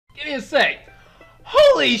Give me a sec.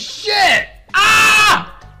 Holy shit!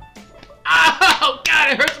 Ah! Oh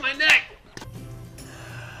god, it hurts my neck!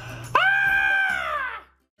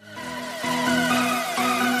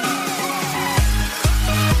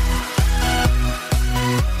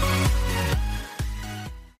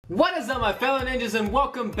 What is up, my fellow ninjas, and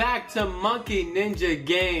welcome back to Monkey Ninja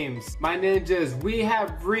Games. My ninjas, we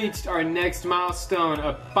have reached our next milestone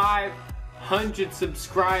of 500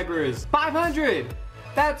 subscribers. 500!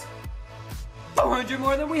 That's 400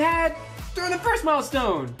 more than we had during the first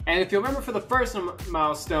milestone. And if you remember, for the first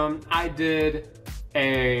milestone, I did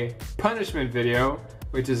a punishment video,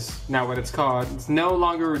 which is now what it's called. It's no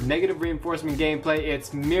longer negative reinforcement gameplay,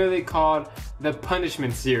 it's merely called the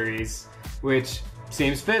punishment series, which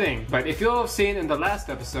seems fitting. But if you'll have seen in the last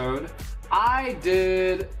episode, I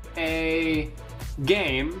did a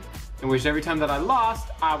game in which every time that I lost,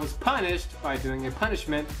 I was punished by doing a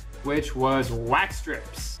punishment, which was wax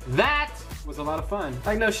strips. That was a lot of fun.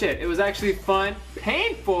 Like, no shit, it was actually fun,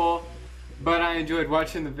 painful, but I enjoyed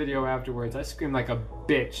watching the video afterwards. I screamed like a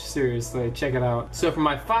bitch, seriously, check it out. So for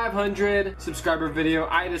my 500 subscriber video,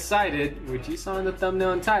 I decided, which you saw in the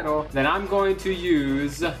thumbnail and title, that I'm going to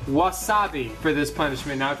use wasabi for this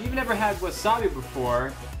punishment. Now, if you've never had wasabi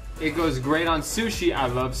before, it goes great on sushi. I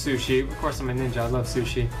love sushi. Of course, I'm a ninja, I love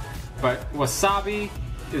sushi. But wasabi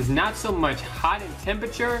is not so much hot in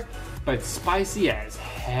temperature, but spicy as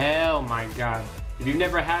hell, my god. If you've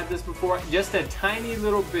never had this before, just a tiny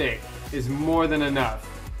little bit is more than enough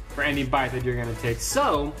for any bite that you're gonna take.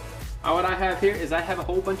 So, what I have here is I have a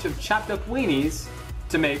whole bunch of chopped up weenies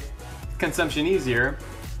to make consumption easier.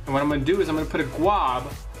 And what I'm gonna do is I'm gonna put a gwab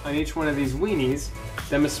on each one of these weenies.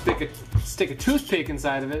 Then I'm gonna stick a toothpick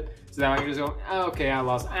inside of it, so that I can just go, oh, okay, I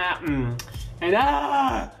lost,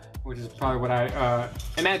 which is probably what I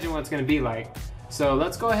imagine what it's gonna be like. So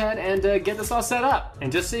let's go ahead and get this all set up.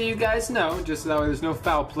 And just so you guys know, just so that way there's no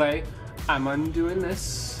foul play, I'm undoing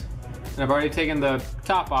this. And I've already taken the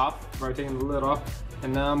top off, I've already taken the lid off,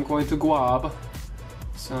 and now I'm going to gwab.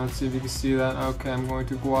 So let's see if you can see that. Okay, I'm going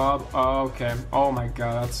to gwab. Oh, okay. Oh my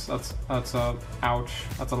god, that's ouch.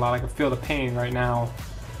 That's a lot. I can feel the pain right now.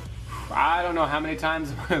 I don't know how many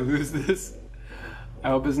times I'm gonna lose this. I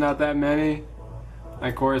hope it's not that many.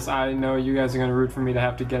 Of course, I know you guys are gonna root for me to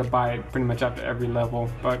have to get a bite pretty much after every level,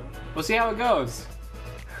 but we'll see how it goes.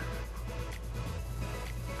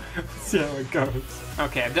 We'll see how it goes.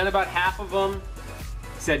 Okay, I've done about half of them.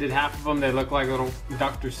 See, I did half of them. They look like little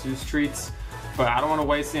Dr. Seuss treats, but I don't want to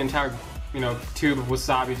waste the entire, tube of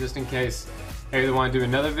wasabi just in case I either want to do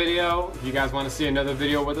another video, if you guys want to see another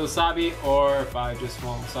video with wasabi, or if I just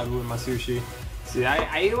want wasabi with my sushi. See,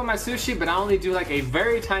 I eat it with my sushi, but I only do like a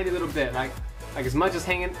very tiny little bit, like as much as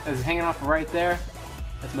hanging off right there.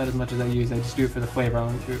 That's about as much as I use. I just do it for the flavor. I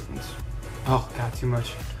don't do it. Oh god, too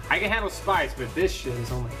much. I can handle spice, but this shit is,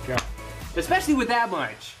 oh my god. Especially with that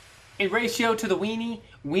much. In ratio to the weenie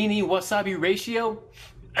wasabi ratio.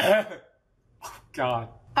 Oh god.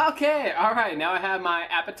 Okay, alright, now I have my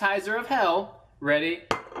appetizer of hell ready.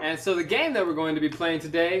 And so the game that we're going to be playing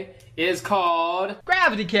today is called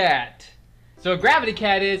Gravity Cat. So Gravity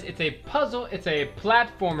Cat it's a puzzle, it's a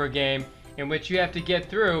platformer game in which you have to get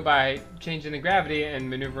through by changing the gravity and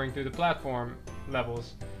maneuvering through the platform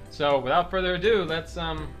levels. So without further ado, let's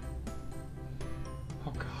oh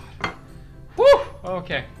god. Whew!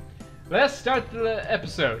 Okay. Let's start the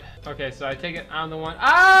episode. Okay, so I take it on the one.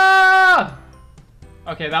 Ah!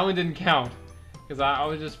 Okay, that one didn't count. Because I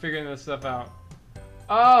was just figuring this stuff out.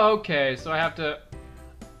 Oh, okay, so I have to...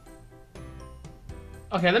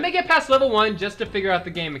 Okay, let me get past level 1 just to figure out the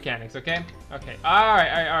game mechanics, okay? Okay,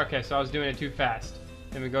 alright, okay, so I was doing it too fast.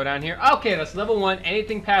 Then we go down here. Okay, that's level 1.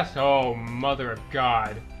 Anything past... Oh, mother of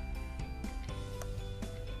God.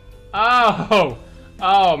 Oh!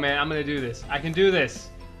 Oh, man, I'm gonna do this. I can do this.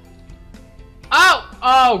 Oh!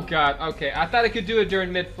 Oh, God, okay. I thought I could do it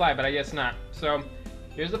during mid-flight, but I guess not. So,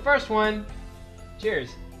 here's the first one. Cheers.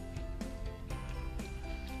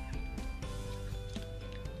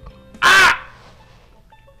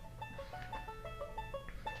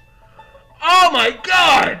 Oh my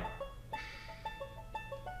god!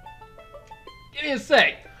 Give me a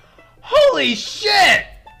sec. Holy shit!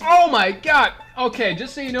 Oh my god! Okay,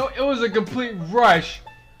 just so you know, it was a complete rush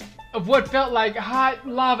of what felt like hot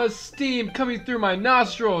lava steam coming through my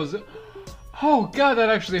nostrils. Oh god, that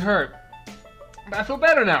actually hurt. But I feel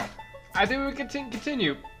better now. I think we can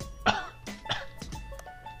continue.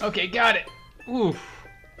 Okay, got it. Oof.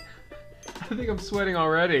 I think I'm sweating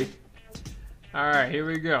already. Alright, here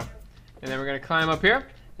we go. And then we're gonna climb up here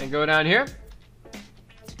and go down here.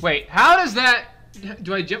 Wait, how does that...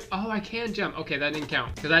 do I jump? Oh, I can jump. Okay, that didn't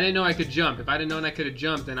count. Because I didn't know I could jump. If I didn't know I could have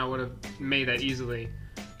jumped, then I would have made that easily.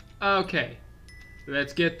 Okay.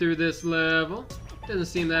 Let's get through this level. Doesn't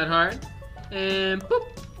seem that hard. And boop.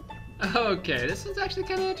 Okay, this one's actually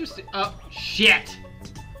kind of interesting. Oh, shit.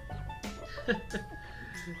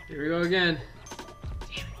 Here we go again.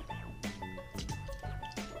 Damn it.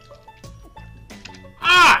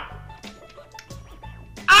 Ah!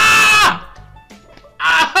 Ah!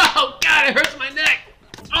 Oh, God, it hurts my neck.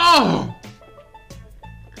 Oh!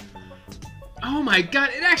 Oh my God,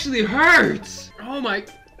 it actually hurts. Oh my...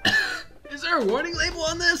 Is there a warning label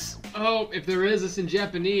on this? Oh, if there is, it's in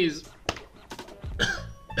Japanese.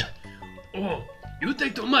 Oh, you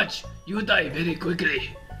take too much. You die very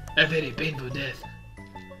quickly. A very painful death.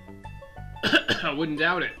 I wouldn't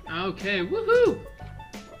doubt it. Okay, woohoo!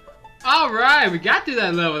 Alright, we got through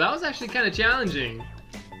that level. That was actually kind of challenging.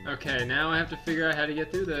 Okay, now I have to figure out how to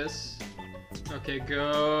get through this. Okay,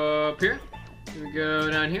 go up here. We go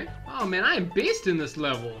down here. Oh man, I am beast in this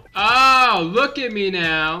level. Oh, look at me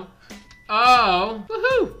now. Oh,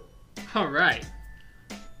 woohoo! Alright.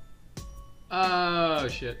 Oh,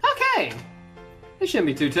 shit. Okay! This shouldn't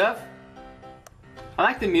be too tough. I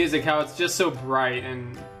like the music, how it's just so bright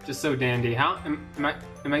and just so dandy. How, can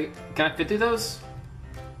I fit through those?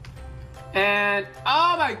 And,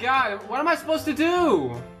 oh my God, what am I supposed to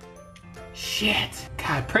do? Shit.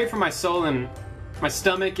 God, pray for my soul and my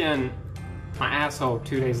stomach and my asshole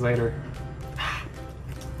 2 days later.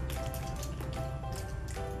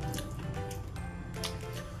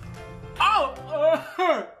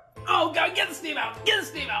 Oh God, get the steam out! Get the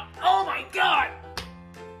steam out! Oh my God!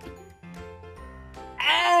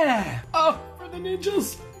 Ah! Oh, for the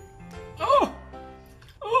ninjas! Oh!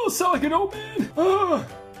 Oh, sound like an old man! Oh!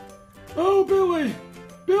 Oh, Billy!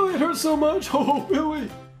 Billy, it hurts so much! Oh, Billy!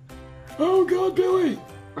 Oh God, Billy!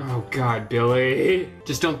 Oh God, Billy!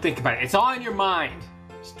 Just don't think about it. It's all in your mind.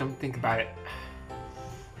 Just don't think about it.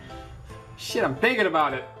 Shit, I'm thinking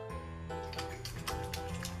about it.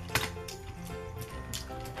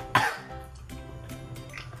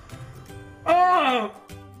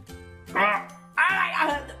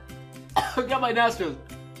 I got my nostrils.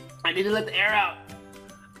 I need to let the air out.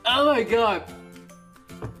 Oh my God.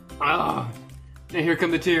 Oh. And here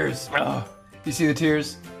come the tears. Oh. You see the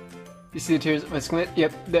tears? You see the tears? My squint?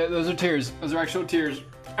 Yep, those are tears. Those are actual tears.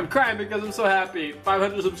 I'm crying because I'm so happy.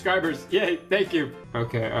 500 subscribers. Yay, thank you.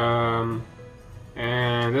 Okay,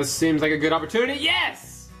 and this seems like a good opportunity.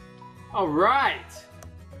 Yes! All right.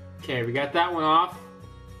 Okay, we got that one off.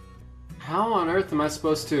 How on earth am I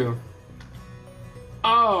supposed to?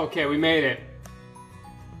 Oh, okay, we made it.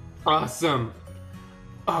 Awesome.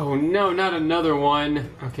 Oh no, not another one.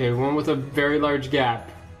 Okay, one with a very large gap.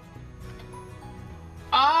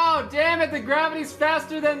 Oh, damn it, the gravity's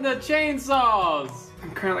faster than the chainsaws. I'm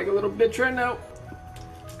kind of like a little bitch right now.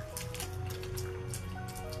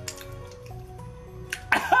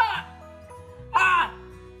 Ah! Ah!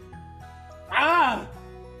 Ah!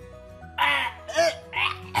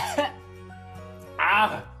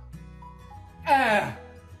 Ah! Ah!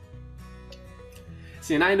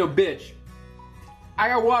 See, and I ain't no bitch. I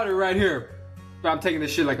got water right here, but I'm taking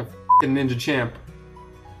this shit like a f***ing ninja champ.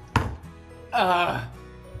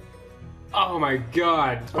 Oh my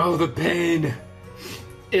God. Oh, the pain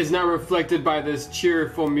is not reflected by this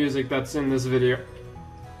cheerful music that's in this video.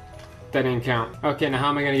 That didn't count. Okay, now how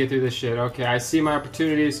am I gonna get through this shit? Okay, I see my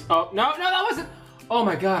opportunities. Oh, no, that wasn't. Oh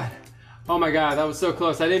my God. Oh my God, that was so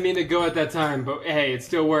close. I didn't mean to go at that time, but hey, it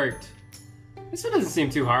still worked. This one doesn't seem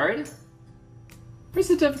too hard. Where's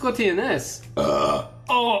the difficulty in this? Oh!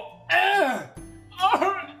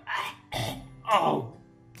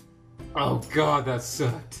 Oh God, that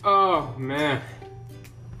sucked. Oh man.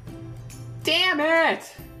 Damn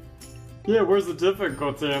it! Yeah, where's the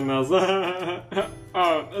difficulty in this?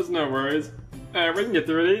 Oh, there's no worries. We can get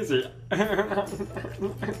through it easy.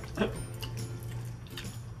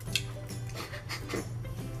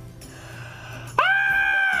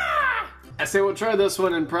 I say we'll try this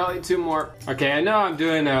one and probably two more. Okay, I know I'm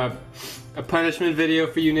doing a punishment video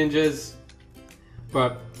for you ninjas,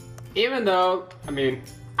 but even though, I mean,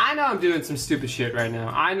 I know I'm doing some stupid shit right now.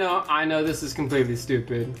 I know this is completely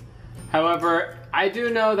stupid. However, I do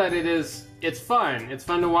know that it's fun. It's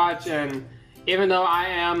fun to watch, and even though I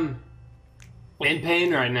am in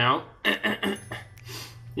pain right now,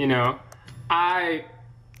 you know, I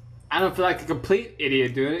don't feel like a complete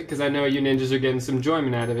idiot doing it because I know you ninjas are getting some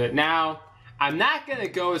enjoyment out of it. Now, I'm not gonna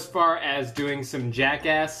go as far as doing some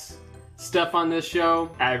jackass stuff on this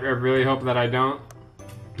show. I really hope that I don't.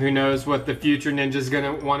 Who knows what the future ninja's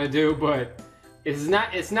gonna want to do, but it's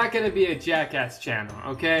not gonna be a jackass channel,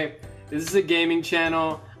 okay? This is a gaming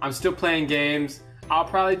channel. I'm still playing games. I'll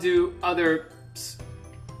probably do other...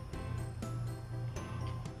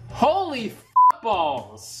 Holy f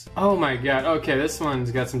balls! Oh my god. Okay, this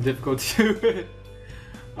one's got some difficulty to it.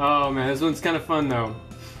 Oh man, this one's kind of fun though.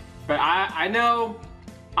 But I know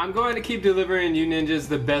I'm going to keep delivering you ninjas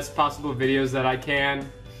the best possible videos that I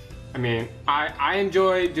can. I mean, I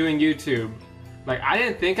enjoy doing YouTube. Like, I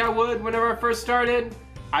didn't think I would whenever I first started.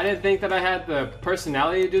 I didn't think that I had the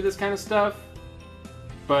personality to do this kind of stuff.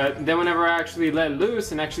 But then whenever I actually let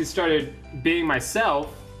loose and actually started being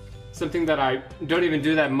myself, something that I don't even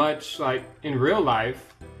do that much like in real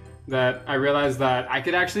life, that I realized that I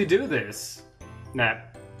could actually do this.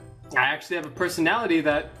 That I actually have a personality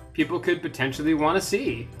that people could potentially want to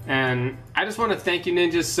see. And I just want to thank you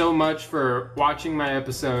ninjas so much for watching my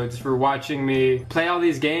episodes, for watching me play all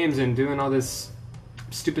these games and doing all this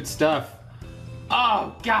stupid stuff.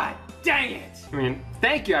 Oh god dang it! I mean,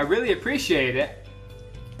 thank you, I really appreciate it.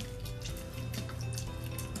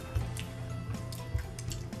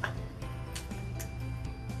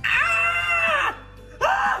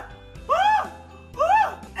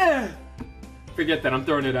 Forget that, I'm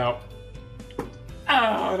throwing it out.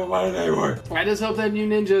 I don't want it anymore. I just hope that you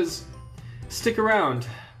ninjas stick around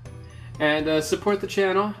and support the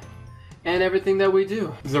channel and everything that we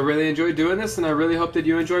do. Because I really enjoy doing this, and I really hope that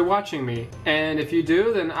you enjoy watching me. And if you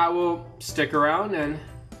do, then I will stick around and...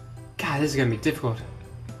 God, this is gonna be difficult.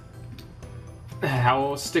 I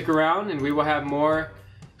will stick around and we will have more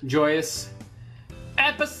joyous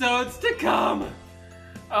episodes to come.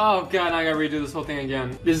 Oh god, I gotta redo this whole thing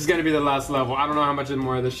again. This is gonna be the last level. I don't know how much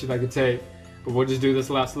more of this shit I could take. But we'll just do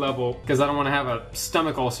this last level, because I don't want to have a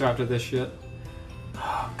stomach ulcer after this shit.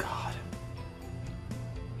 Oh god.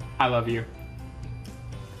 I love you.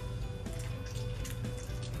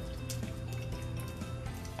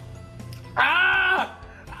 Ah!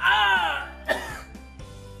 Ah!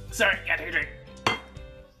 Sorry, gotta take a drink.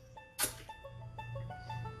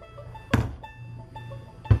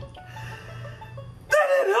 That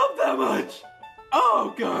didn't help that much!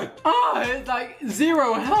 Oh god. Ah, it's like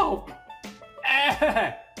zero help.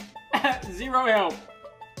 Zero help.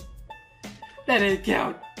 That didn't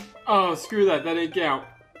count. Oh, screw that. That didn't count.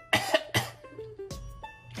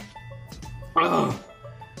 Oh.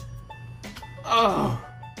 Oh.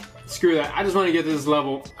 Screw that. I just want to get to this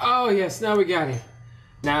level. Oh, yes. Now we got it.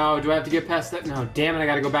 Now, do I have to get past that? No. Damn it. I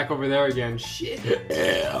got to go back over there again. Shit.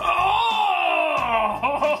 Oh,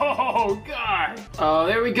 God. Oh,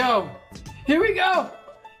 there we go. Here we go.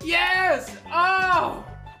 Yes. Oh.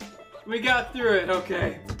 We got through it,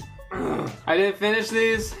 okay. I didn't finish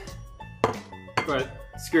these, but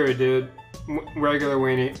screw it, dude. Regular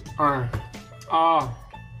weenie. Oh.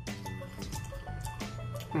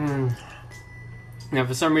 Now,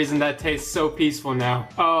 for some reason, that tastes so peaceful now.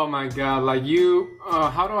 Oh my god, like you.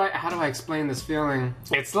 How do I explain this feeling?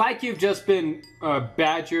 It's like you've just been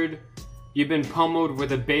badgered. You've been pummeled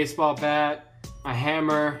with a baseball bat, a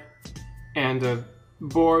hammer, and a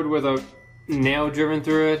board with a nail driven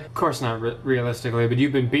through it. Of course not realistically, but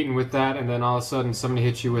you've been beaten with that, and then all of a sudden somebody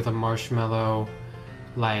hits you with a marshmallow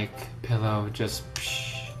like pillow. Just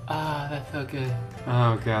that felt good.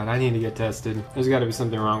 Oh god, I need to get tested. There's got to be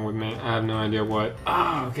something wrong with me. I have no idea what.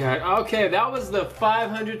 Oh god. Okay, that was the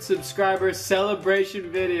 500 subscriber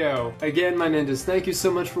celebration video. Again, my ninjas, thank you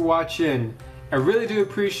so much for watching. I really do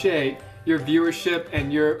appreciate your viewership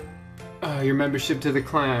and your membership to the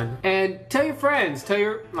clan. And tell your friends,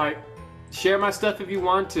 share my stuff if you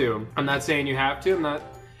want to. I'm not saying you have to, I'm not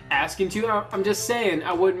asking to, I'm just saying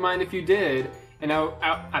I wouldn't mind if you did. And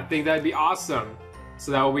I think that'd be awesome.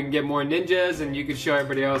 So that way we can get more ninjas and you can show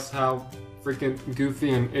everybody else how freaking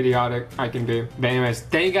goofy and idiotic I can be. But anyways,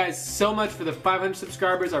 thank you guys so much for the 500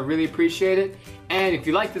 subscribers, I really appreciate it. And if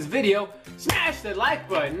you like this video, smash that like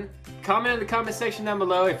button. Comment in the comment section down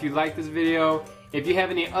below if you like this video. If you have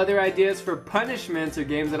any other ideas for punishments or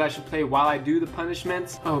games that I should play while I do the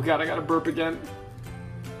punishments. Oh god, I gotta burp again.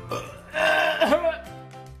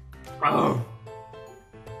 Oh.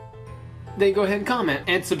 Then go ahead and comment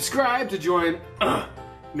and subscribe to join the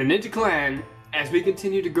Ninja Clan as we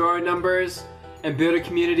continue to grow our numbers and build a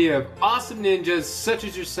community of awesome ninjas such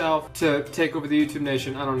as yourself to take over the YouTube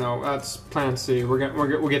nation. I don't know, that's plan C.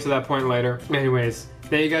 We'll get to that point later. Anyways,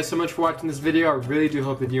 thank you guys so much for watching this video. I really do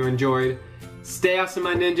hope that you enjoyed. Stay awesome,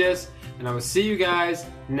 my ninjas, and I will see you guys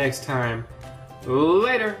next time.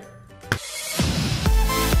 Later!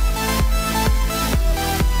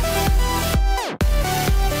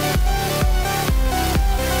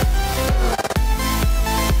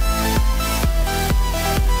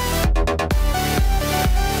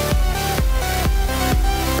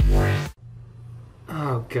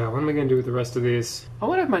 Oh god, what am I gonna do? rest of these. I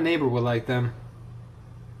wonder if my neighbor would like them.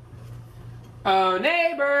 Oh,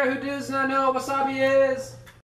 neighbor who does not know what wasabi is.